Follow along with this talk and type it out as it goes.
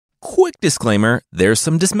quick disclaimer, there's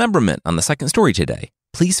some dismemberment on the second story today.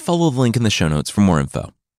 Please follow the link in the show notes for more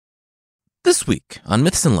info. This week on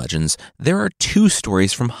Myths and Legends, there are 2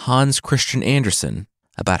 stories from Hans Christian Andersen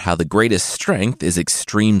about how the greatest strength is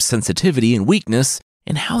extreme sensitivity and weakness,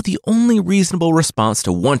 and how the only reasonable response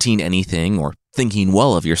to wanting anything or thinking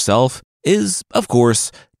well of yourself is, of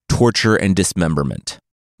course, torture and dismemberment.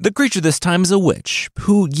 The creature this time is a witch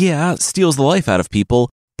who, steals the life out of people,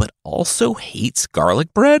 but also hates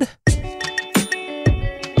garlic bread?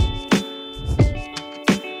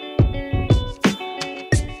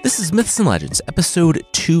 This is Myths and Legends, episode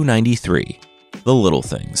 293, The Little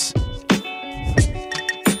Things.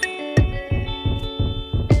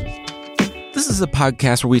 This is a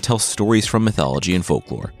podcast where we tell stories from mythology and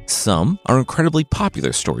folklore. Some are incredibly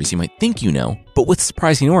popular stories you might think you know, but with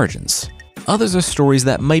surprising origins. Others are stories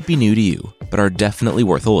that might be new to you, but are definitely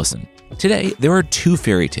worth a listen. Today, there are 2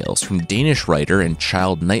 fairy tales from Danish writer and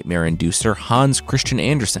child nightmare inducer Hans Christian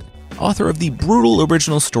Andersen, author of the brutal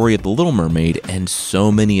original story of The Little Mermaid and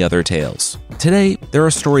so many other tales. Today, there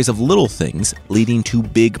are stories of little things leading to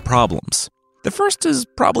big problems. The first is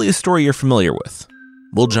probably a story you're familiar with.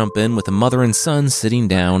 We'll jump in with a mother and son sitting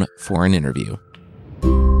down for an interview.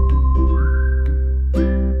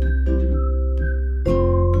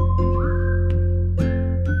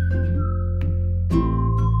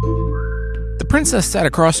 The princess sat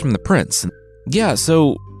across from the prince.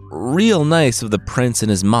 So real nice of the prince and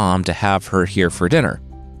his mom to have her here for dinner.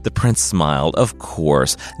 The prince smiled, of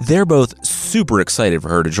course. They're both super excited for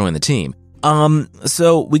her to join the team.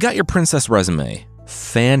 So we got your princess resume.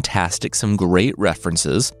 Fantastic, some great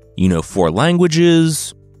references. You know 4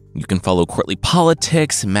 languages. You can follow courtly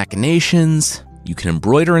politics and machinations. You can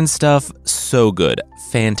embroider and stuff. So good.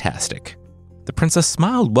 Fantastic. The princess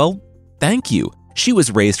smiled. Well, thank you. She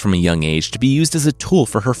was raised from a young age to be used as a tool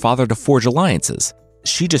for her father to forge alliances.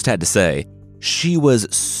 She just had to say, she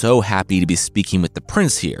was so happy to be speaking with the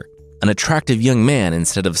prince here, an attractive young man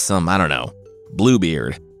instead of some,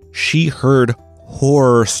 Bluebeard. She heard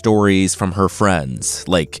horror stories from her friends,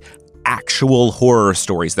 like actual horror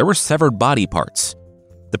stories. There were severed body parts.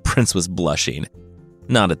 The prince was blushing,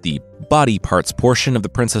 not at the body parts portion of the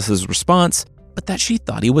princess's response, but that she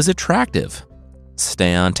thought he was attractive.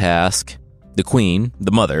 Stay on task. The queen,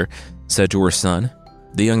 the mother, said to her son.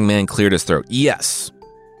 The young man cleared his throat. Yes.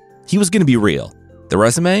 He was going to be real. The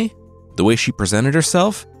resume, the way she presented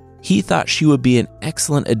herself, he thought she would be an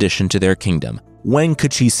excellent addition to their kingdom. When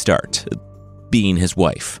could she start being his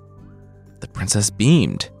wife? The princess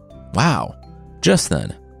beamed. Wow. Just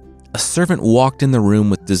then, a servant walked in the room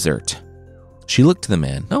with dessert. She looked to the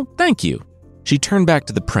man. Oh, thank you. She turned back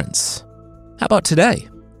to the prince. How about today?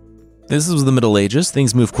 This was the Middle Ages.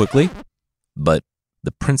 Things move quickly. But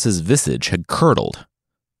the prince's visage had curdled.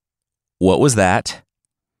 What was that?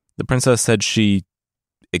 The princess said she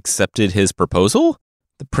accepted his proposal?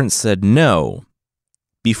 The prince said no.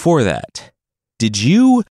 Before that, did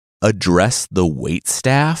you address the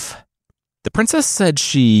waitstaff? The princess said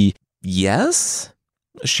yes?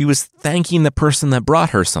 She was thanking the person that brought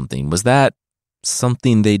her something. Was that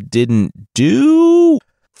something they didn't do?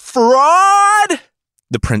 Fraud!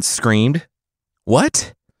 The prince screamed.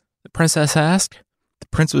 What? The princess asked. The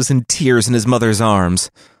prince was in tears in his mother's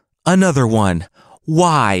arms. Another one.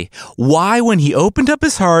 Why? Why, when he opened up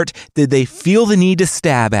his heart, did they feel the need to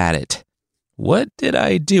stab at it? What did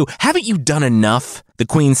I do? Haven't you done enough? The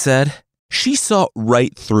queen said. She saw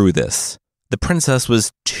right through this. The princess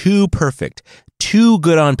was too perfect, too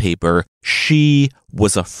good on paper. She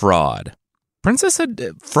was a fraud. Princess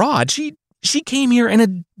said, fraud? She came here in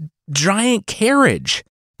a giant carriage.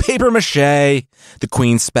 Paper mache, the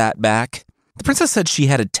queen spat back. The princess said she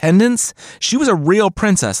had attendants. She was a real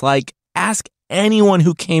princess. Ask anyone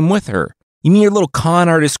who came with her. You mean your little con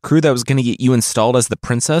artist crew that was going to get you installed as the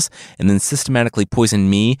princess and then systematically poison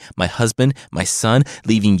me, my husband, my son,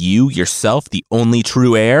 leaving you, yourself, the only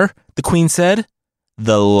true heir? The queen said.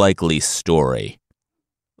 The likely story.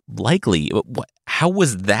 Likely? How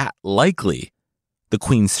was that likely? The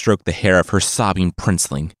queen stroked the hair of her sobbing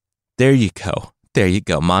princeling. There you go.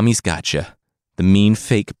 Mommy's got you. The mean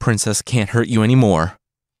fake princess can't hurt you anymore.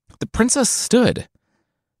 The princess stood.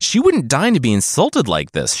 She wouldn't deign to be insulted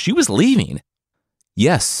like this. She was leaving.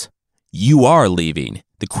 Yes, you are leaving,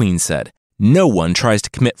 the queen said. No one tries to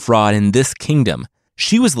commit fraud in this kingdom.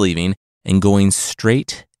 She was leaving and going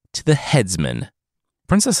straight to the headsman.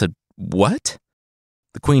 Princess said, what?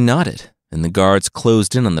 The queen nodded, and the guards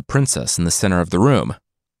closed in on the princess in the center of the room.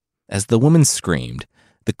 As the woman screamed,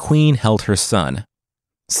 the queen held her son.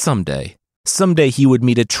 Someday he would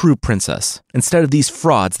meet a true princess, instead of these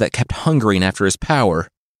frauds that kept hungering after his power.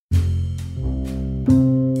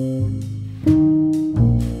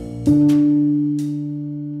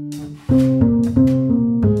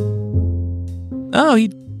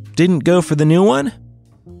 didn't go for the new one?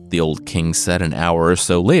 The old king said an hour or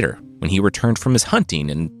so later, when he returned from his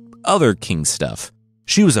hunting and other king stuff.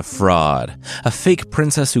 She was a fraud, a fake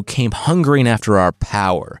princess who came hungering after our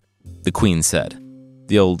power, the queen said.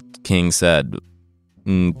 The old king said,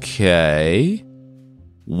 "Okay."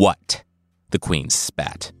 "What?" the queen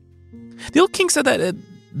spat. The old king said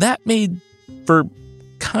that made for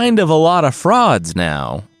kind of a lot of frauds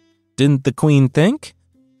now. Didn't the queen think?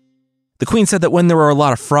 The queen said that when there were a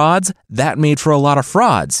lot of frauds, that made for a lot of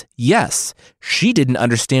frauds. Yes, she didn't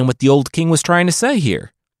understand what the old king was trying to say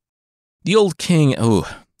here. The old king,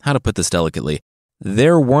 how to put this delicately,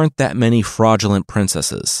 there weren't that many fraudulent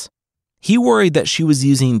princesses. He worried that she was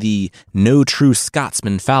using the no true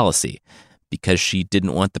Scotsman fallacy because she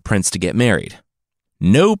didn't want the prince to get married.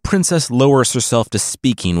 No princess lowers herself to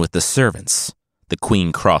speaking with the servants. The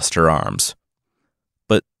queen crossed her arms.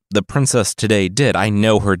 But the princess today did. I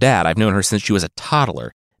know her dad. I've known her since she was a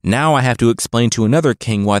toddler. Now I have to explain to another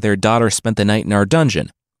king why their daughter spent the night in our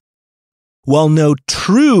dungeon. Well, no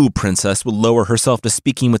true princess would lower herself to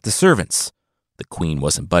speaking with the servants. The queen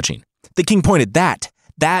wasn't budging. The king pointed.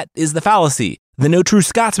 That is the fallacy, the no true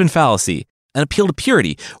Scotsman fallacy, an appeal to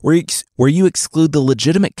purity, where you exclude the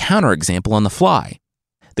legitimate counterexample on the fly.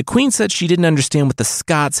 The queen said she didn't understand what the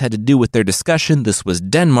Scots had to do with their discussion. This was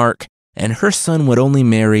Denmark, and her son would only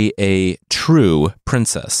marry a true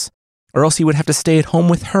princess, or else he would have to stay at home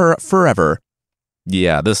with her forever.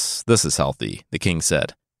 Yeah, this is healthy, the king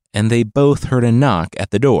said, and they both heard a knock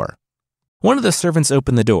at the door. One of the servants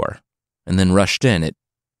opened the door, and then rushed in. It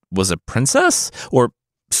was a princess? Or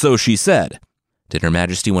so she said. Did Her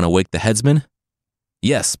Majesty want to wake the headsman?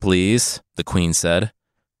 Yes, please, the queen said.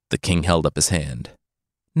 The king held up his hand.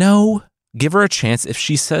 No, give her a chance. If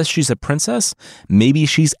she says she's a princess, maybe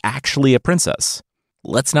she's actually a princess.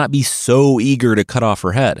 Let's not be so eager to cut off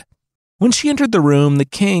her head. When she entered the room, the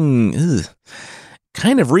king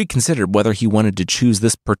kind of reconsidered whether he wanted to choose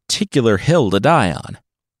this particular hill to die on.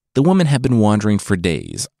 The woman had been wandering for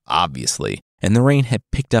days, obviously, and the rain had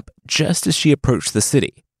picked up just as she approached the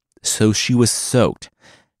city. So she was soaked.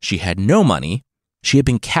 She had no money. She had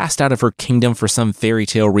been cast out of her kingdom for some fairy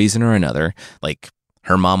tale reason or another, like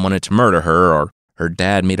her mom wanted to murder her, or her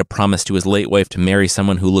dad made a promise to his late wife to marry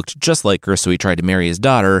someone who looked just like her, so he tried to marry his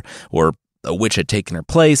daughter, or a witch had taken her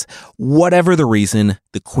place. Whatever the reason,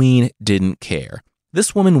 the queen didn't care.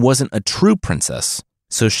 This woman wasn't a true princess,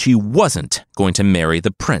 so she wasn't going to marry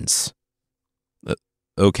the prince.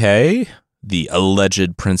 Okay, the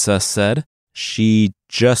alleged princess said. She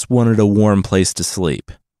just wanted a warm place to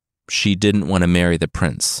sleep. She didn't want to marry the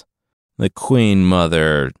prince. The queen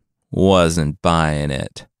mother wasn't buying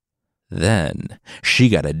it. Then she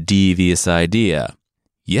got a devious idea.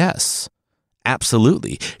 Yes,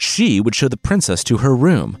 absolutely. She would show the princess to her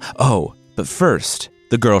room. Oh, but first,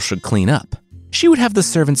 the girl should clean up. She would have the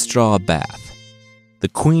servants draw a bath. The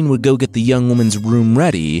queen would go get the young woman's room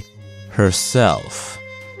ready herself.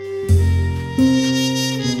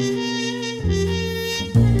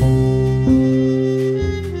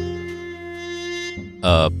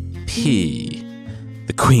 A pea.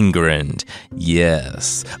 The queen grinned.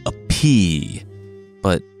 Yes, a pea.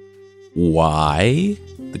 But why?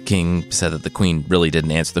 The king said that the queen really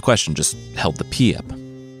didn't answer the question, just held the pea up.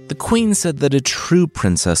 The queen said that a true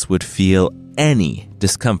princess would feel any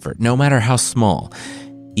discomfort, no matter how small,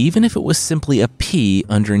 even if it was simply a pea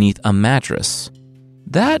underneath a mattress.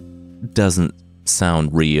 That doesn't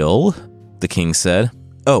sound real, the king said.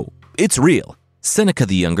 Oh, it's real. Seneca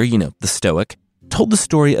the Younger, the Stoic, told the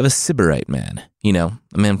story of a Sybarite man, a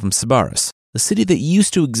man from Sybaris, a city that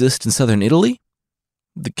used to exist in southern Italy.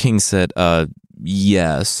 The king said,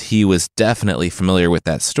 yes, he was definitely familiar with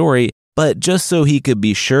that story, but just so he could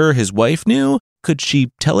be sure his wife knew, could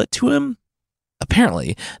she tell it to him?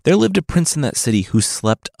 Apparently, there lived a prince in that city who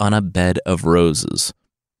slept on a bed of roses.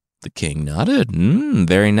 The king nodded.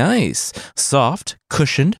 Very nice. Soft,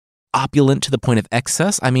 cushioned, opulent to the point of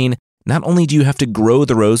excess. I mean, not only do you have to grow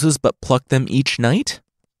the roses, but pluck them each night?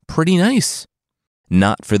 Pretty nice.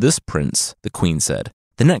 Not for this prince, the queen said.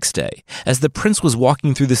 The next day, as the prince was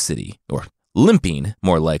walking through the city, or limping,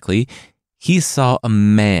 more likely, he saw a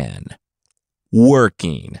man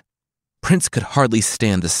working. Prince could hardly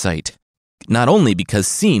stand the sight, not only because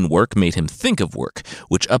seeing work made him think of work,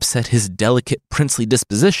 which upset his delicate princely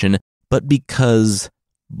disposition, but because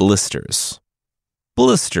blisters.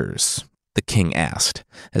 Blisters, the king asked,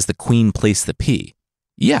 as the queen placed the pea.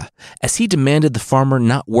 Yeah, as he demanded the farmer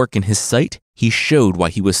not work in his sight, he showed why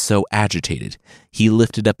he was so agitated. He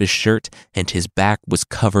lifted up his shirt, and his back was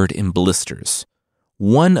covered in blisters.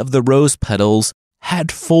 One of the rose petals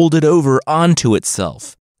had folded over onto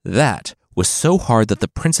itself. That was so hard that the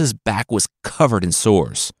prince's back was covered in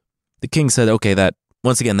sores. The king said, okay, that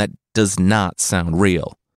does not sound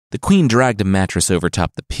real. The queen dragged a mattress over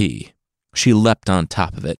top the pea. She leapt on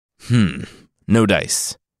top of it. No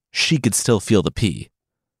dice. She could still feel the pea.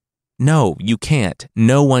 No, you can't.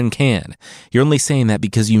 No one can. You're only saying that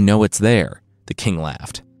because you know it's there. The king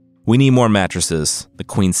laughed. We need more mattresses. The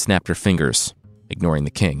queen snapped her fingers, ignoring the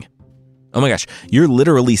king. Oh my gosh, you're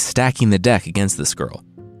literally stacking the deck against this girl.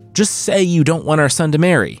 Just say you don't want our son to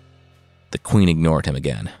marry. The queen ignored him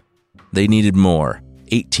again. They needed more.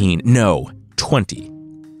 18, no, 20.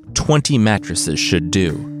 20 mattresses should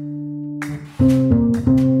do.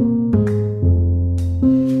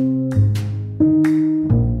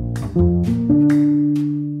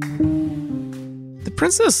 The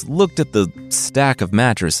princess looked at the stack of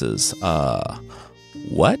mattresses.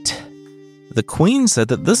 What? The queen said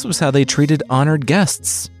that this was how they treated honored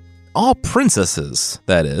guests. All princesses,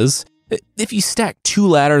 that is. If you stack 2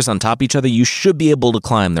 ladders on top of each other, you should be able to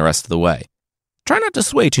climb the rest of the way. Try not to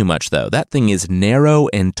sway too much, though. That thing is narrow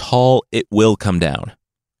and tall. It will come down.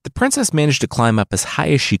 The princess managed to climb up as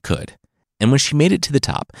high as she could, and when she made it to the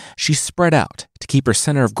top, she spread out to keep her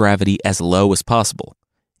center of gravity as low as possible.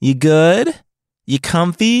 You good? You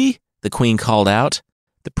comfy? The queen called out.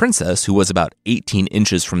 The princess, who was about 18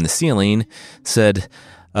 inches from the ceiling, said,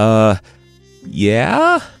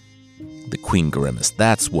 yeah? The queen grimaced.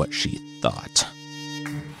 That's what she thought.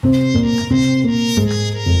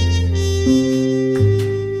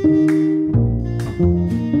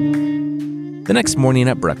 The next morning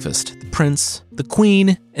at breakfast, the prince, the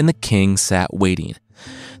queen, and the king sat waiting.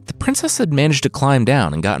 The princess had managed to climb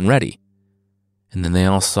down and gotten ready. And then they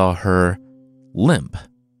all saw her limp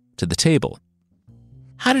to the table.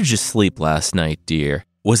 How did you sleep last night, dear?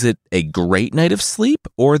 Was it a great night of sleep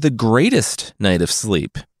or the greatest night of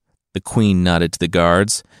sleep? The queen nodded to the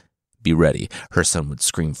guards. Be ready. Her son would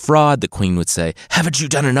scream fraud. The queen would say, haven't you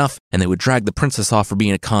done enough? And they would drag the princess off for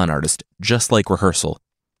being a con artist, just like rehearsal.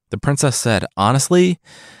 The princess said, honestly,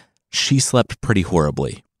 she slept pretty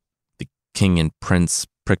horribly. The king and prince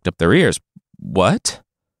pricked up their ears. What?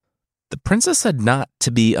 The princess said not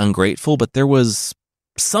to be ungrateful, but there was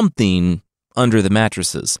something under the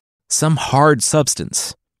mattresses, some hard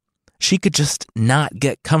substance. She could just not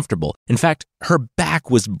get comfortable. In fact, her back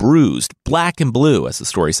was bruised, black and blue, as the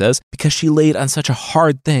story says, because she laid on such a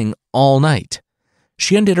hard thing all night.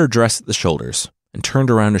 She undid her dress at the shoulders and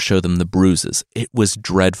turned around to show them the bruises. It was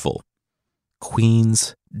dreadful.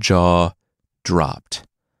 Queen's jaw dropped.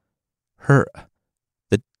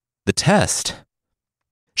 The test.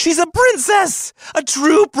 She's a princess! A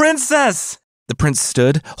true princess! The prince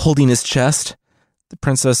stood, holding his chest. The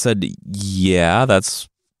princess said, yeah, that's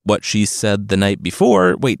what she said the night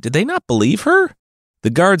before. Wait, did they not believe her? The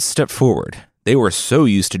guards stepped forward. They were so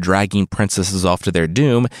used to dragging princesses off to their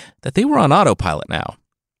doom that they were on autopilot now.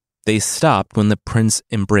 They stopped when the prince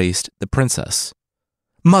embraced the princess.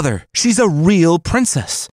 Mother, she's a real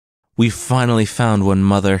princess. We finally found one,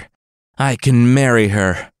 Mother. I can marry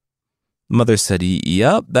her. Mother said,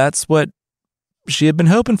 yup, that's what she had been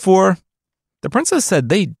hoping for. The princess said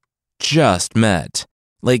they just met.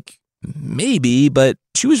 Like, maybe, but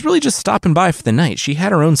she was really just stopping by for the night. She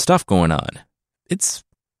had her own stuff going on. It's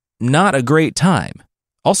not a great time.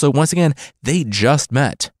 Also, once again, they just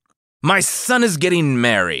met. My son is getting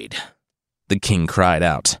married, the king cried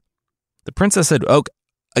out. The princess said, oh,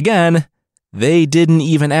 again, they didn't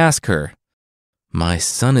even ask her. My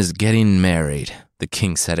son is getting married, the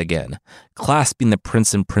king said again, clasping the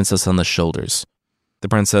prince and princess on the shoulders. The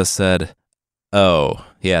princess said, oh,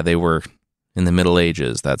 yeah, they were in the Middle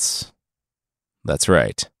Ages. That's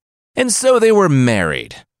right. And so they were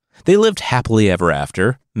married. They lived happily ever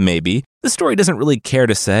after, maybe. The story doesn't really care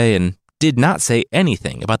to say and did not say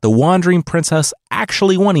anything about the wandering princess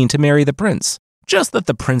actually wanting to marry the prince, just that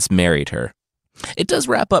the prince married her. It does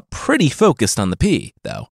wrap up pretty focused on the pea,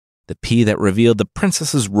 though. The pea that revealed the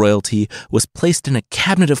princess's royalty was placed in a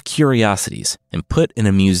cabinet of curiosities and put in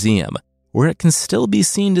a museum, where it can still be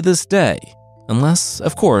seen to this day, unless,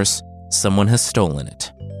 of course, someone has stolen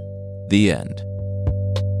it. The end.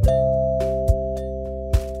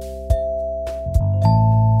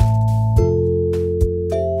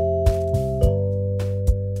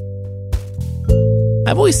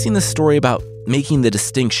 I've always seen this story about making the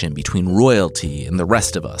distinction between royalty and the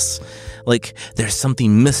rest of us. Like, there's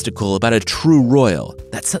something mystical about a true royal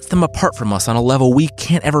that sets them apart from us on a level we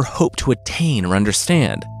can't ever hope to attain or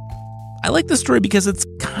understand. I like this story because it's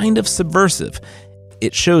kind of subversive.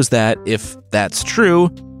 It shows that, if that's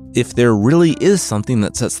true, if there really is something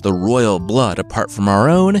that sets the royal blood apart from our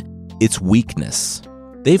own, it's weakness.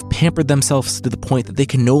 They've pampered themselves to the point that they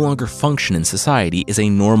can no longer function in society as a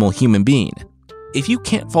normal human being. If you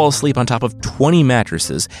can't fall asleep on top of 20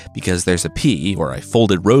 mattresses because there's a pea or a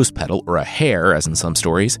folded rose petal or a hair, as in some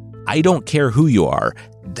stories, I don't care who you are,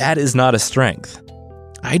 that is not a strength.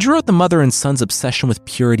 I drew out the mother and son's obsession with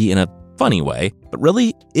purity in a funny way, but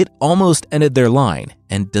really, it almost ended their line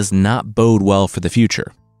and does not bode well for the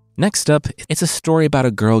future. Next up, it's a story about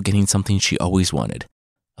a girl getting something she always wanted,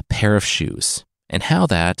 a pair of shoes, and how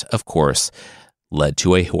that, of course, led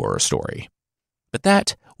to a horror story. But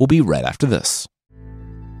that will be right after this.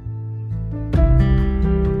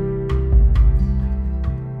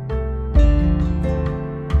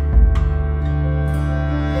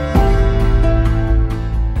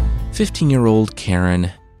 "15-year-old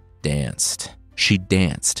Karen danced. She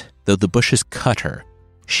danced, though the bushes cut her.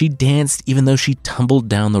 She danced even though she tumbled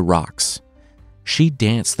down the rocks. She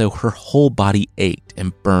danced though her whole body ached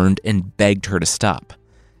and burned and begged her to stop.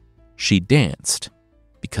 She danced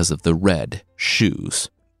because of the red shoes.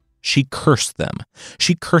 She cursed them.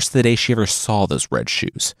 She cursed the day she ever saw those red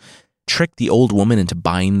shoes. Tricked the old woman into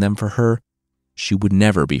buying them for her. She would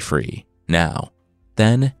never be free, now.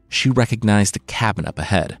 Then she recognized a cabin up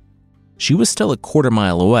ahead. She was still a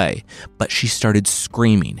quarter-mile away, but she started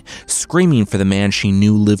screaming for the man she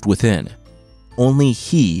knew lived within. Only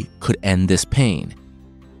he could end this pain.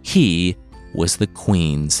 He was the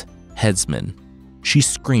Queen's headsman. She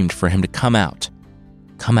screamed for him to come out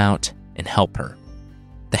and help her.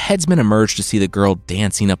 The headsman emerged to see the girl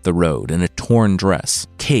dancing up the road in a torn dress,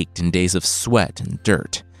 caked in days of sweat and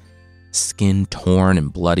dirt. Skin torn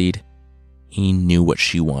and bloodied, he knew what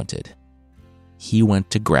she wanted. He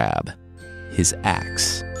went to grab his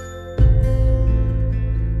axe.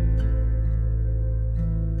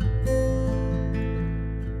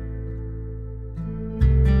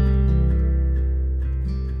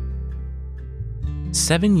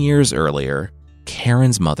 "7 years earlier,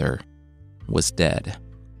 Karen's mother was dead.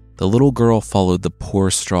 The little girl followed the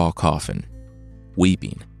poor straw coffin,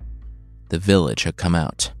 weeping. The village had come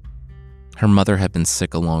out. Her mother had been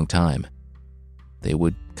sick a long time. They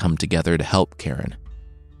would come together to help Karen,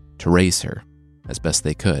 to raise her as best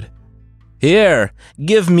they could. Here,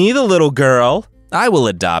 give me the little girl. I will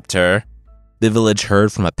adopt her." The village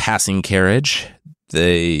heard from a passing carriage.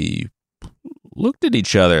 They looked at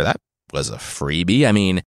each other. That was a freebie. I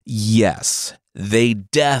mean, yes, they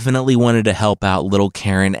definitely wanted to help out little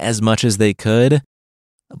Karen as much as they could,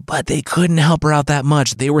 but they couldn't help her out that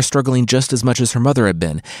much. They were struggling just as much as her mother had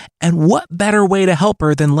been. And what better way to help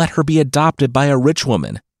her than let her be adopted by a rich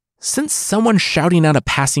woman? Since someone shouting at a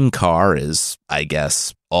passing car is, I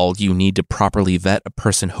guess, all you need to properly vet a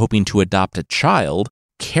person hoping to adopt a child,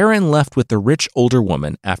 Karen left with the rich older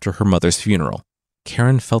woman after her mother's funeral.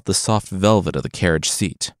 Karen felt the soft velvet of the carriage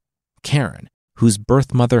seat. Karen, whose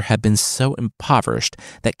birth mother had been so impoverished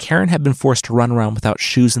that Karen had been forced to run around without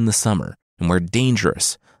shoes in the summer and wear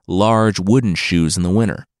dangerous, large wooden shoes in the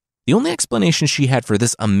winter. The only explanation she had for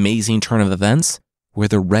this amazing turn of events were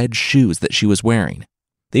the red shoes that she was wearing.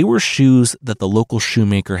 They were shoes that the local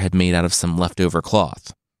shoemaker had made out of some leftover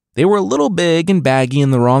cloth. They were a little big and baggy in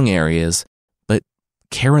the wrong areas, but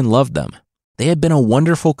Karen loved them. They had been a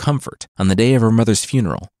wonderful comfort on the day of her mother's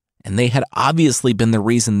funeral, and they had obviously been the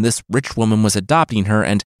reason this rich woman was adopting her.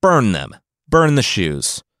 And burn them. Burn the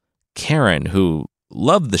shoes. Karen, who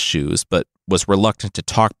loved the shoes but was reluctant to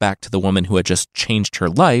talk back to the woman who had just changed her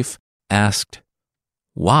life, asked,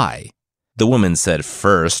 "Why?" The woman said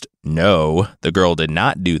first, no, the girl did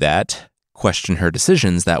not do that. Question her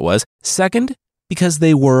decisions, that was. Second, because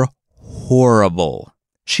they were horrible.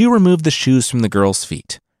 She removed the shoes from the girl's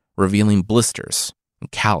feet, revealing blisters and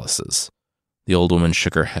calluses. The old woman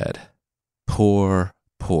shook her head. Poor,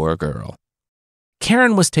 poor girl.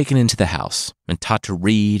 Karen was taken into the house and taught to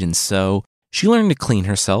read and sew. She learned to clean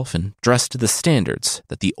herself and dress to the standards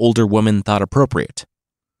that the older woman thought appropriate.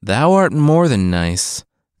 "Thou art more than nice.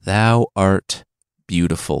 Thou art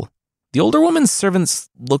beautiful." The older woman's servants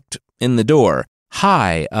looked in the door.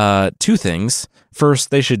 "Hi, 2 things. First,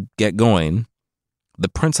 they should get going. The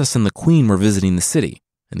princess and the queen were visiting the city,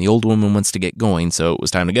 and the old woman wants to get going, so it was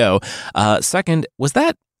time to go. Second, was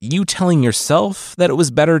that you telling yourself that it was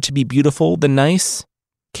better to be beautiful than nice?"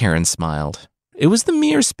 Karen smiled. It was the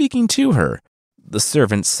mirror speaking to her. The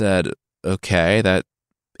servant said, "Okay, that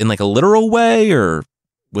in like a literal way, or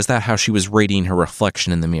was that how she was rating her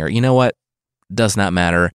reflection in the mirror? You know what? Does not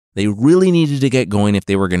matter. They really needed to get going if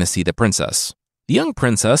they were going to see the princess." The young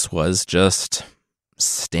princess was just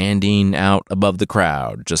standing out above the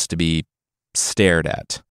crowd, just to be stared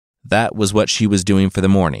at. That was what she was doing for the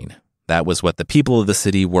morning. That was what the people of the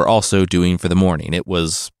city were also doing for the morning. It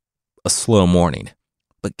was a slow morning.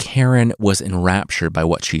 But Karen was enraptured by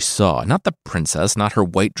what she saw. Not the princess, not her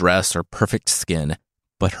white dress or perfect skin,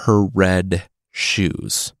 but her red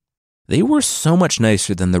shoes. They were so much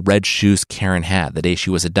nicer than the red shoes Karen had the day she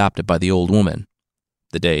was adopted by the old woman,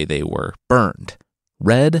 the day they were burned.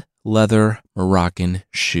 Red leather Moroccan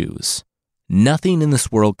shoes. Nothing in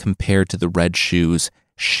this world compared to the red shoes.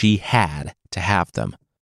 She had to have them.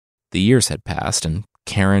 The years had passed and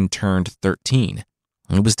Karen turned 13.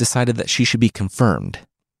 It was decided that she should be confirmed,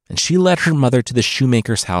 and she led her mother to the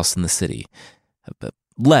shoemaker's house in the city.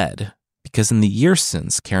 Led, because in the years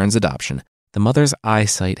since Karen's adoption, the mother's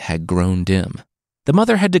eyesight had grown dim. The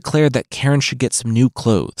mother had declared that Karen should get some new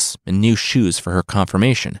clothes and new shoes for her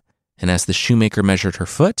confirmation, and as the shoemaker measured her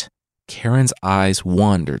foot, Karen's eyes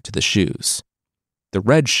wandered to the shoes. The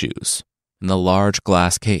red shoes in the large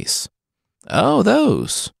glass case. Oh,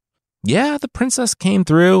 those. Yeah, the princess came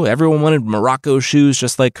through. Everyone wanted Morocco shoes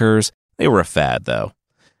just like hers. They were a fad, though.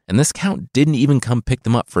 And this count didn't even come pick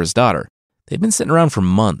them up for his daughter. They'd been sitting around for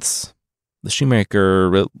months. The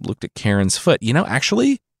shoemaker looked at Karen's foot.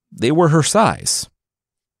 Actually, they were her size.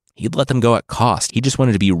 He'd let them go at cost. He just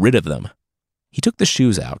wanted to be rid of them. He took the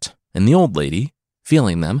shoes out, and the old lady,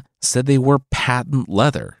 feeling them, said they were patent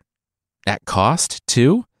leather. At cost,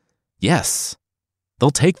 too? Yes, they'll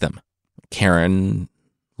take them. Karen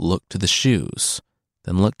looked to the shoes,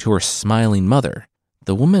 then looked to her smiling mother.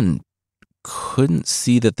 The woman couldn't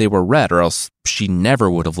see that they were red, or else she never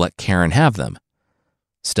would have let Karen have them.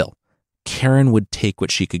 Still, Karen would take what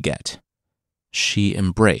she could get. She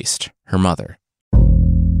embraced her mother.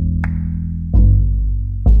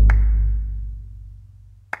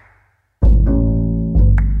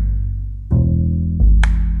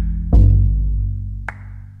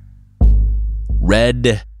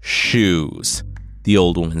 Red shoes, the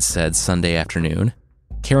old woman said Sunday afternoon.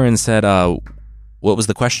 Karen said, what was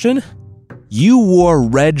the question? You wore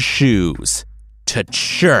red shoes to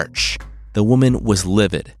church. The woman was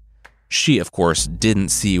livid. She, of course, didn't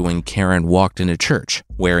see when Karen walked into church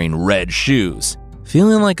wearing red shoes,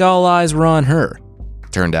 feeling like all eyes were on her.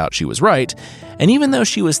 Turned out she was right, and even though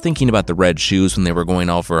she was thinking about the red shoes when they were going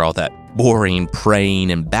over all that boring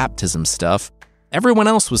praying and baptism stuff, everyone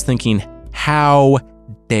else was thinking, how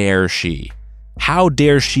dare she? How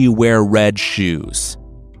dare she wear red shoes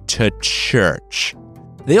to church?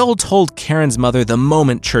 They all told Karen's mother the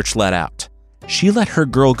moment church let out. She let her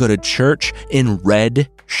girl go to church in red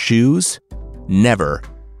shoes? Never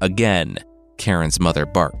again, Karen's mother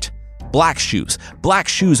barked. Black shoes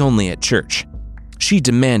only at church. She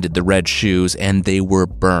demanded the red shoes, and they were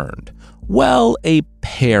burned. Well, a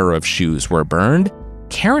pair of shoes were burned.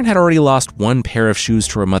 Karen had already lost one pair of shoes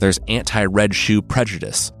to her mother's anti-red shoe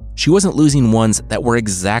prejudice. She wasn't losing ones that were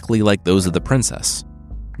exactly like those of the princess.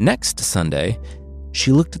 Next Sunday,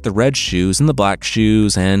 she looked at the red shoes and the black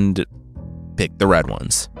shoes and picked the red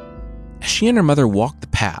ones. As she and her mother walked the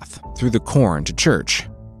path through the corn to church,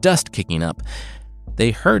 dust kicking up,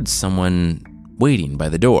 they heard someone waiting by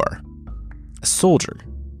the door. A soldier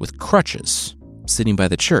with crutches sitting by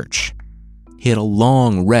the church. He had a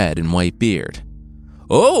long red and white beard.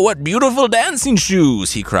 "Oh, what beautiful dancing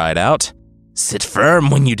shoes!" he cried out. "Sit firm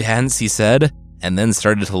when you dance," he said, and then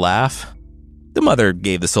started to laugh. The mother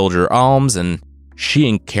gave the soldier alms, and she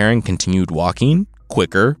and Karen continued walking,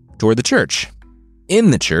 quicker, toward the church.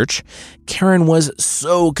 In the church, Karen was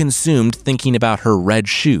so consumed thinking about her red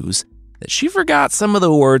shoes that she forgot some of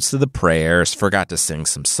the words to the prayers, forgot to sing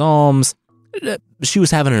some psalms. She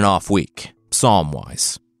was having an off week,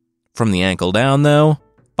 psalm-wise. From the ankle down, though,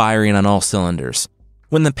 firing on all cylinders.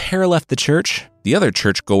 When the pair left the church, the other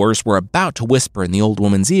churchgoers were about to whisper in the old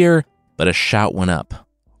woman's ear, but a shout went up.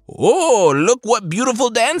 "Oh, look what beautiful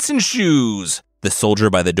dancing shoes!" the soldier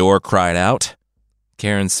by the door cried out.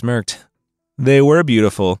 Karen smirked. They were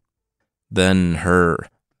beautiful. Then her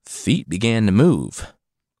feet began to move.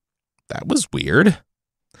 That was weird.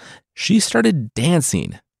 She started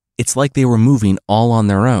dancing. It's like they were moving all on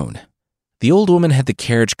their own. The old woman had the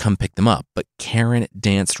carriage come pick them up, but Karen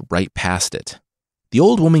danced right past it. The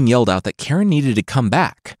old woman yelled out that Karen needed to come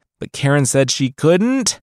back, but Karen said she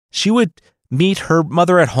couldn't. She would meet her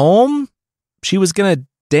mother at home. She was going to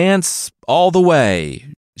dance all the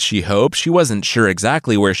way, she hoped. She wasn't sure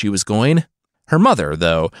exactly where she was going. Her mother,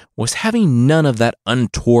 though, was having none of that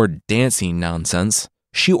untoward dancing nonsense.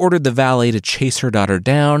 She ordered the valet to chase her daughter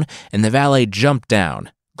down, and the valet jumped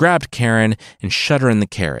down, grabbed Karen, and shut her in the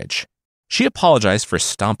carriage. She apologized for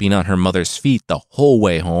stomping on her mother's feet the whole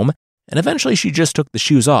way home, and eventually she just took the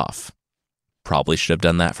shoes off. Probably should have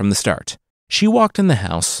done that from the start. She walked in the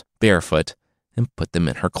house, barefoot, and put them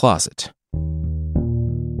in her closet.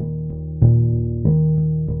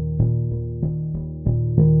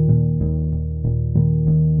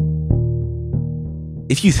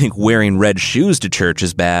 If you think wearing red shoes to church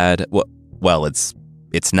is bad, well, it's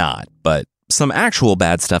not, but some actual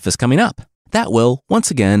bad stuff is coming up. That will,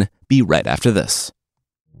 once again, be right after this.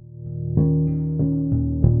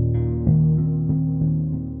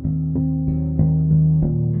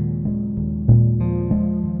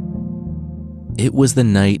 It was the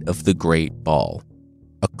night of the great ball.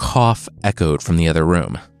 A cough echoed from the other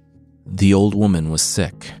room. The old woman was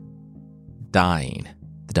sick. Dying,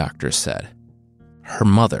 the doctor said. Her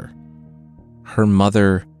mother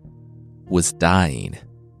was dying.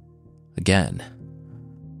 Again.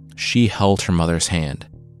 She held her mother's hand.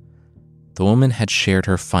 The woman had shared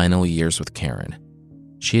her final years with Karen.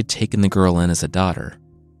 She had taken the girl in as a daughter.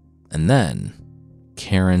 And then,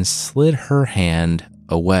 Karen slid her hand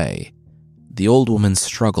away. The old woman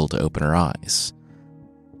struggled to open her eyes,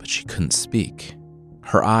 but she couldn't speak.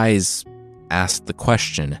 Her eyes asked the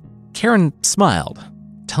question. Karen smiled,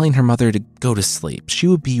 telling her mother to go to sleep. She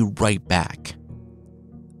would be right back.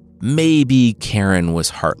 Maybe Karen was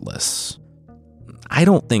heartless. I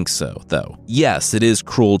don't think so, though. Yes, it is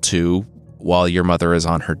cruel to, while your mother is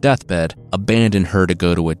on her deathbed, abandon her to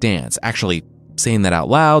go to a dance. Actually, saying that out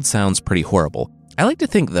loud sounds pretty horrible. I like to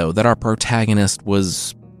think, though, that our protagonist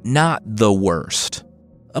was not the worst.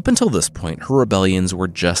 Up until this point, her rebellions were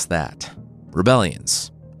just that. Rebellions.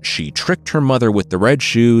 She tricked her mother with the red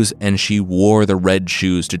shoes, and she wore the red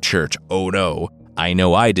shoes to church. Oh no, I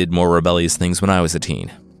know I did more rebellious things when I was a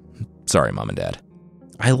teen. Sorry, Mom and Dad.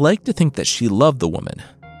 I like to think that she loved the woman,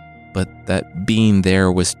 but that being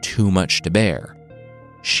there was too much to bear.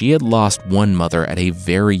 She had lost one mother at a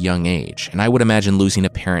very young age, and I would imagine losing a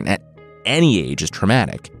parent at any age is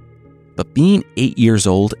traumatic. But being 8 years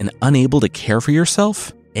old and unable to care for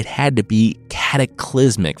yourself, it had to be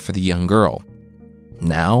cataclysmic for the young girl.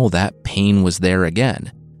 Now that pain was there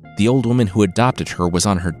again. The old woman who adopted her was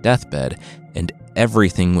on her deathbed, and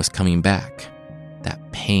everything was coming back.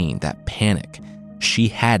 That pain, that panic. She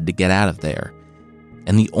had to get out of there.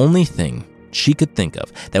 And the only thing she could think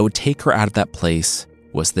of that would take her out of that place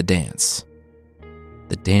was the dance.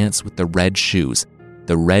 The dance with the red shoes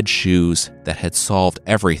that had solved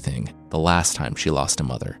everything the last time she lost a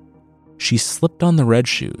mother. She slipped on the red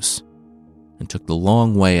shoes and took the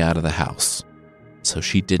long way out of the house, so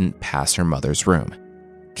she didn't pass her mother's room.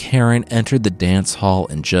 Karen entered the dance hall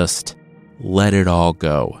and just let it all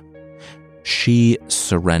go. She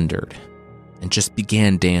surrendered and just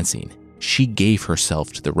began dancing. She gave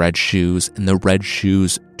herself to the red shoes, and the red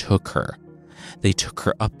shoes took her. They took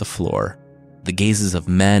her up the floor. The gazes of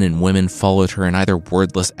men and women followed her in either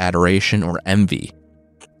wordless adoration or envy.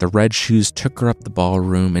 The red shoes took her up the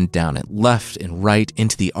ballroom and down it, left and right,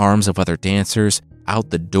 into the arms of other dancers, out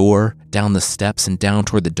the door, down the steps, and down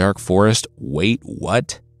toward the dark forest. Wait,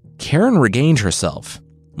 what? Karen regained herself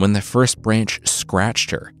when the first branch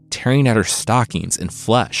scratched her, tearing at her stockings and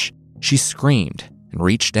flesh. She screamed and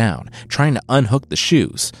reached down, trying to unhook the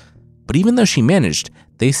shoes. But even though she managed,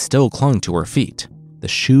 they still clung to her feet. The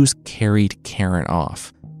shoes carried Karen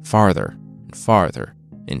off, farther and farther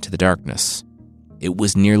into the darkness. It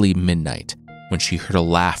was nearly midnight when she heard a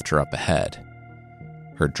laughter up ahead.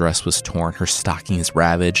 Her dress was torn, her stockings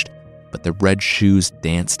ravaged, but the red shoes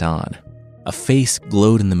danced on. A face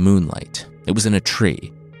glowed in the moonlight. It was in a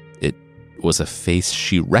tree. It was a face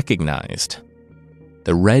she recognized.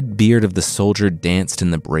 The red beard of the soldier danced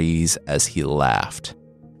in the breeze as he laughed.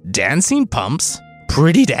 Dancing pumps?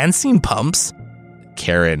 Pretty dancing pumps?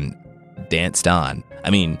 Karen danced on.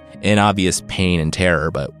 I mean, in obvious pain and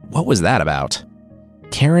terror, but what was that about?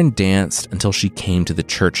 Karen danced until she came to the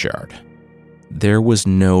churchyard. There was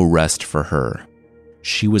no rest for her.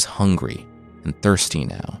 She was hungry and thirsty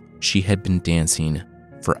now. She had been dancing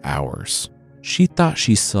for hours. She thought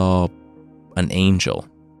she saw an angel,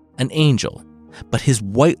 but his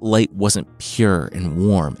white light wasn't pure and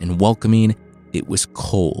warm and welcoming. It was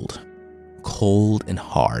cold and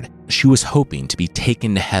hard. She was hoping to be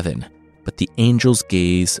taken to heaven, but the angel's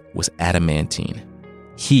gaze was adamantine.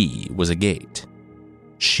 He was a gate.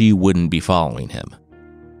 She wouldn't be following him.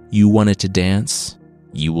 You wanted to dance?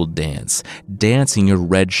 You will dance. Dance in your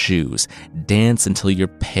red shoes. Dance until you're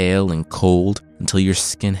pale and cold, until your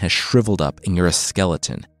skin has shriveled up and you're a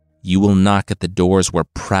skeleton. You will knock at the doors where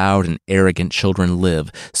proud and arrogant children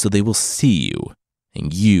live, so they will see you,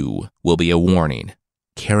 and you will be a warning.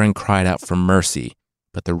 Karen cried out for mercy,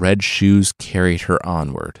 but the red shoes carried her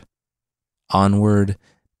onward. Onward,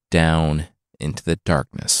 down into the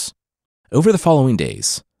darkness. Over the following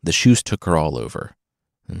days, the shoes took her all over,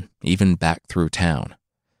 and even back through town.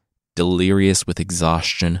 Delirious with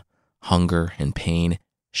exhaustion, hunger, and pain,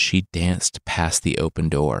 she danced past the open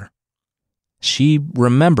door. She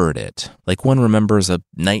remembered it like one remembers a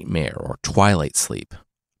nightmare or twilight sleep,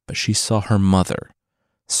 but she saw her mother,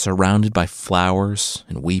 surrounded by flowers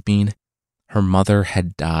and weeping. Her mother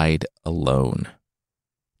had died alone.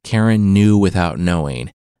 Karen knew without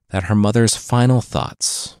knowing that her mother's final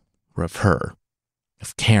thoughts were of her,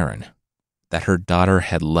 of Karen, that her daughter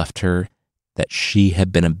had left her, that she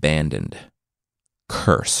had been abandoned,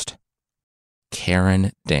 cursed.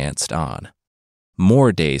 Karen danced on.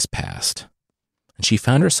 More days passed, and she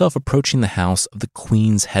found herself approaching the house of the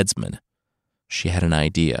Queen's headsman. She had an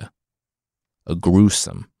idea, a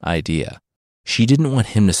gruesome idea. She didn't want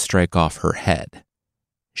him to strike off her head.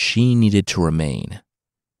 She needed to remain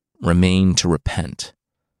to repent.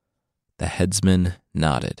 The headsman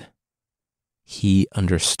nodded. He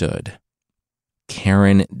understood.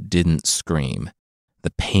 Karen didn't scream.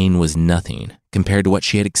 The pain was nothing compared to what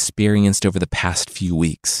she had experienced over the past few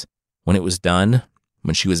weeks. When it was done,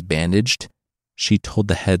 when she was bandaged, she told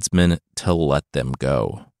the headsman to let them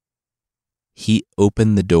go. He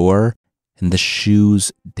opened the door, and the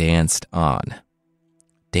shoes danced on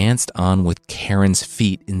with Karen's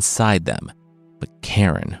feet inside them, but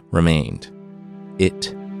Karen remained.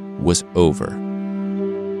 It was over.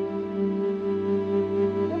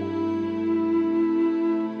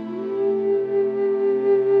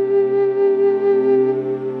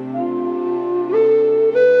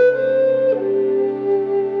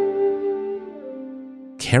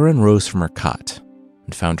 Karen rose from her cot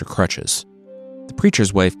and found her crutches. The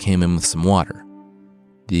preacher's wife came in with some water.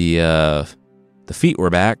 The feet were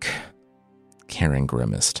back. Karen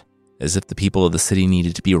grimaced, as if the people of the city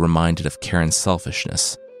needed to be reminded of Karen's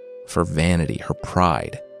selfishness, of her vanity, her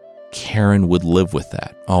pride. Karen would live with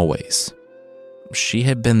that, always. She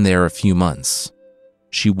had been there a few months.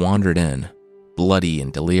 She wandered in, bloody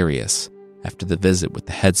and delirious, after the visit with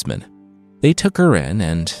the headsman. They took her in,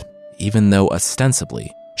 and even though ostensibly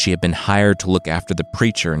she had been hired to look after the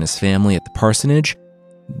preacher and his family at the parsonage,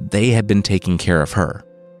 they had been taking care of her.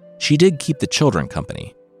 She did keep the children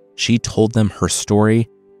company. She told them her story,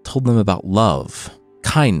 told them about love,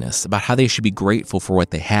 kindness, about how they should be grateful for what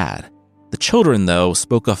they had. The children, though,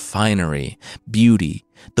 spoke of finery, beauty,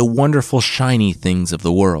 the wonderful shiny things of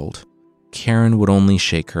the world. Karen would only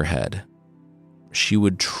shake her head. She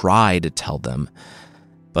would try to tell them,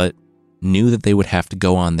 but knew that they would have to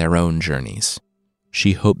go on their own journeys.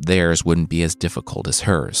 She hoped theirs wouldn't be as difficult as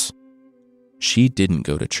hers. She didn't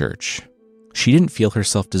go to church. She didn't feel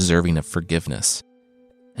herself deserving of forgiveness,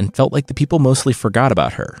 and felt like the people mostly forgot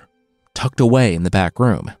about her, tucked away in the back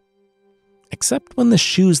room. Except when the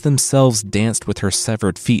shoes themselves danced with her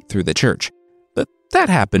severed feet through the church. But that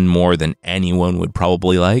happened more than anyone would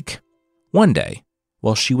probably like. One day,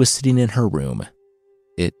 while she was sitting in her room,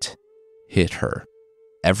 it hit her.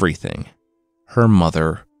 Everything. Her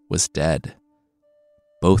mother was dead.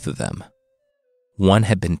 Both of them. One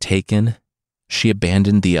had been taken. She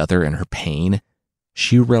abandoned the other in her pain.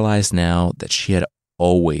 She realized now that she had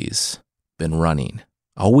always been running,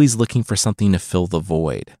 always looking for something to fill the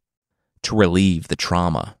void, to relieve the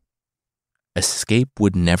trauma. Escape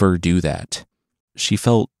would never do that. She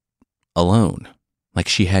felt alone, like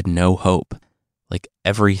she had no hope, like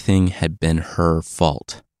everything had been her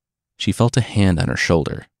fault. She felt a hand on her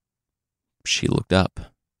shoulder. She looked up.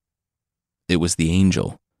 It was the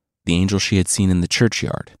angel she had seen in the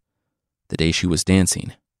churchyard, the day she was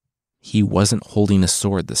dancing. He wasn't holding a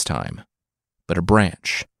sword this time, but a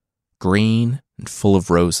branch, green and full of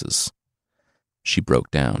roses. She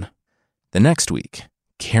broke down. The next week,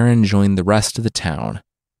 Karen joined the rest of the town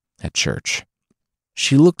at church.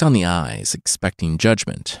 She looked on the eyes, expecting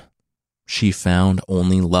judgment. She found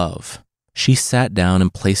only love. She sat down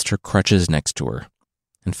and placed her crutches next to her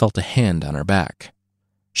and felt a hand on her back.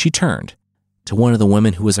 She turned to one of the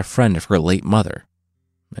women who was a friend of her late mother,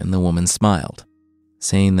 and the woman smiled,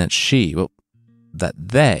 saying that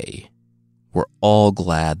they were all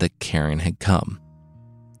glad that Karen had come.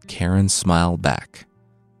 Karen smiled back.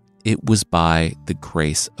 It was by the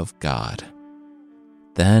grace of God.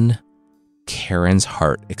 Then Karen's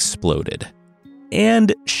heart exploded,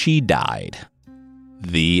 and she died.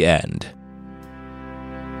 The end.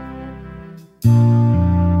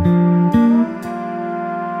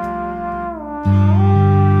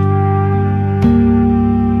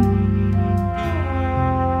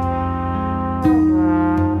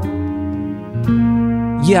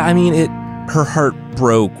 Yeah, I mean, her heart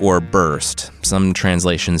broke or burst. Some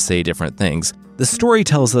translations say different things. The story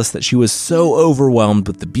tells us that she was so overwhelmed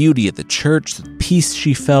with the beauty of the church, the peace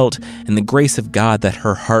she felt, and the grace of God that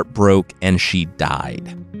her heart broke and she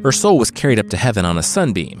died. Her soul was carried up to heaven on a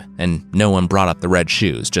sunbeam, and no one brought up the red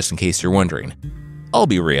shoes, just in case you're wondering. I'll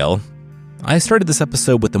be real. I started this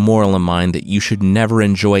episode with the moral in mind that you should never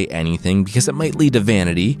enjoy anything because it might lead to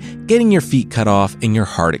vanity, getting your feet cut off, and your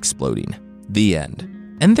heart exploding. The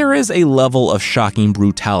end. And there is a level of shocking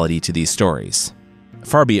brutality to these stories.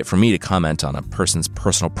 Far be it from me to comment on a person's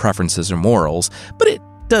personal preferences or morals, but it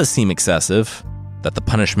does seem excessive that the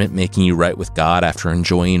punishment making you right with God after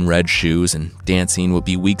enjoying red shoes and dancing would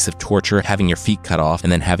be weeks of torture, having your feet cut off,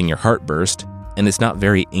 and then having your heart burst. And it's not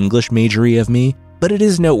very English majory of me, but it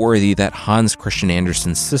is noteworthy that Hans Christian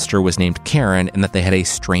Andersen's sister was named Karen and that they had a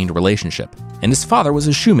strained relationship. And his father was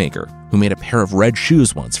a shoemaker who made a pair of red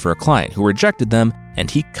shoes once for a client who rejected them,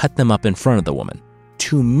 and he cut them up in front of the woman.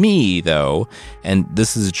 To me, though, and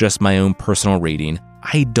this is just my own personal rating,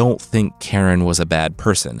 I don't think Karen was a bad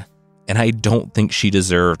person, and I don't think she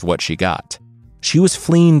deserved what she got. She was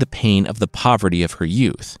fleeing the pain of the poverty of her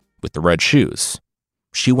youth with the red shoes.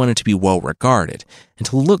 She wanted to be well-regarded and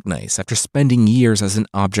to look nice after spending years as an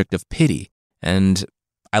object of pity. And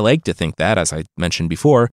I like to think that, as I mentioned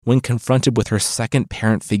before, when confronted with her second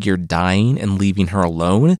parent figure dying and leaving her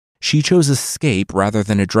alone, she chose escape rather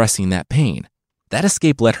than addressing that pain. That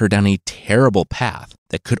escape led her down a terrible path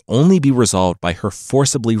that could only be resolved by her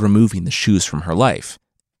forcibly removing the shoes from her life.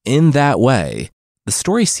 In that way, the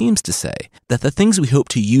story seems to say that the things we hope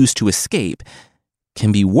to use to escape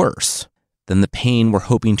can be worse than the pain we're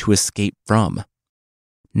hoping to escape from.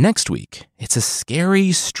 Next week, it's a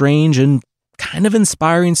scary, strange, and kind of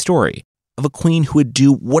inspiring story of a queen who would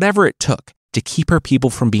do whatever it took to keep her people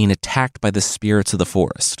from being attacked by the spirits of the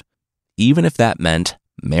forest, even if that meant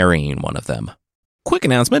marrying one of them. Quick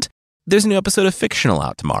announcement, there's a new episode of Fictional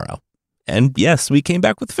out tomorrow. And yes, we came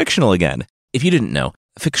back with Fictional again. If you didn't know,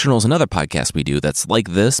 Fictional is another podcast we do that's like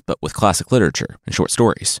this, but with classic literature and short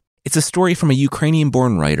stories. It's a story from a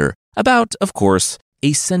Ukrainian-born writer about, of course,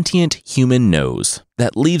 a sentient human nose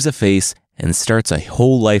that leaves a face and starts a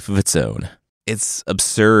whole life of its own. It's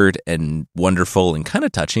absurd and wonderful and kind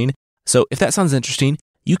of touching. So if that sounds interesting,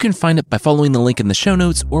 you can find it by following the link in the show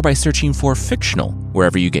notes or by searching for Fictional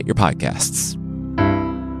wherever you get your podcasts.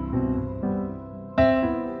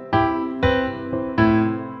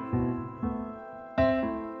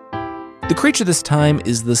 The creature this time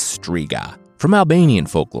is the Striga, from Albanian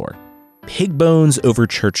folklore. Pig bones over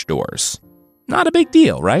church doors. Not a big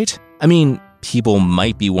deal, right? I mean, people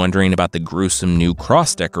might be wondering about the gruesome new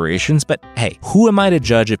cross decorations, but hey, who am I to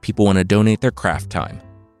judge if people want to donate their craft time,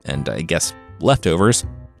 and I guess leftovers,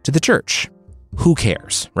 to the church? Who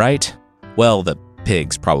cares, right? Well, the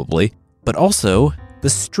pigs probably, but also the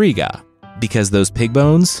Striga, because those pig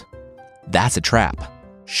bones, that's a trap.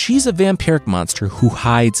 She's a vampiric monster who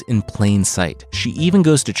hides in plain sight. She even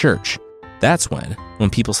goes to church. That's when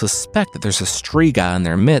people suspect that there's a Striga in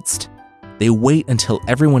their midst, they wait until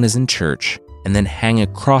everyone is in church and then hang a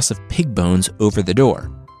cross of pig bones over the door.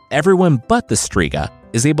 Everyone but the Striga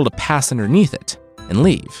is able to pass underneath it and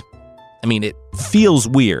leave. I mean, it feels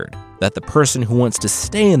weird that the person who wants to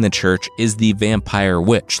stay in the church is the vampire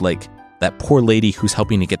witch, like that poor lady who's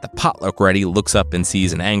helping to get the potluck ready looks up and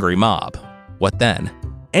sees an angry mob. What then?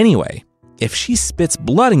 Anyway, if she spits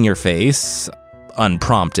blood in your face,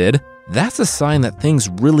 unprompted, that's a sign that things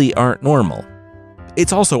really aren't normal.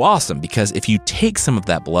 It's also awesome because if you take some of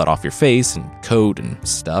that blood off your face and coat and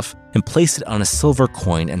stuff and place it on a silver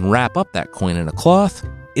coin and wrap up that coin in a cloth,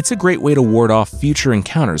 it's a great way to ward off future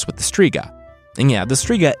encounters with the Striga. And yeah, the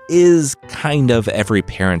Striga is kind of every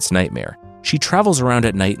parent's nightmare. She travels around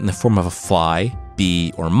at night in the form of a fly,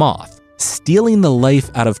 bee, or moth, stealing the life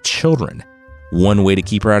out of children. One way to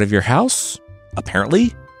keep her out of your house?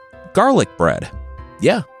 Apparently, garlic bread.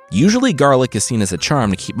 Yeah. Usually garlic is seen as a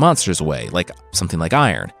charm to keep monsters away, like something like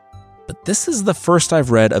iron. But this is the first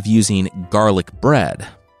I've read of using garlic bread.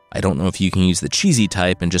 I don't know if you can use the cheesy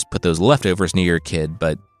type and just put those leftovers near your kid,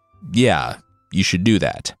 but yeah, you should do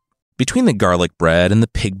that. Between the garlic bread and the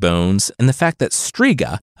pig bones and the fact that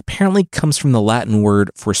Striga apparently comes from the Latin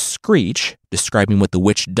word for screech, describing what the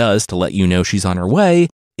witch does to let you know she's on her way,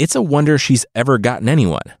 it's a wonder she's ever gotten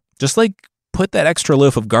anyone. Just like put that extra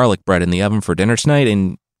loaf of garlic bread in the oven for dinner tonight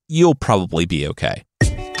and you'll probably be okay.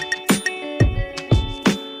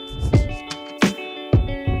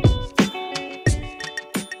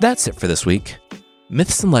 That's it for this week.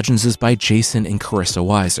 Myths and Legends is by Jason and Carissa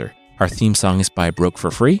Weiser. Our theme song is by Broke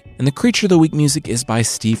for Free, and the Creature of the Week music is by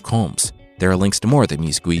Steve Combs. There are links to more of the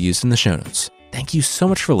music we used in the show notes. Thank you so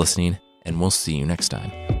much for listening, and we'll see you next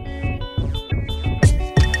time.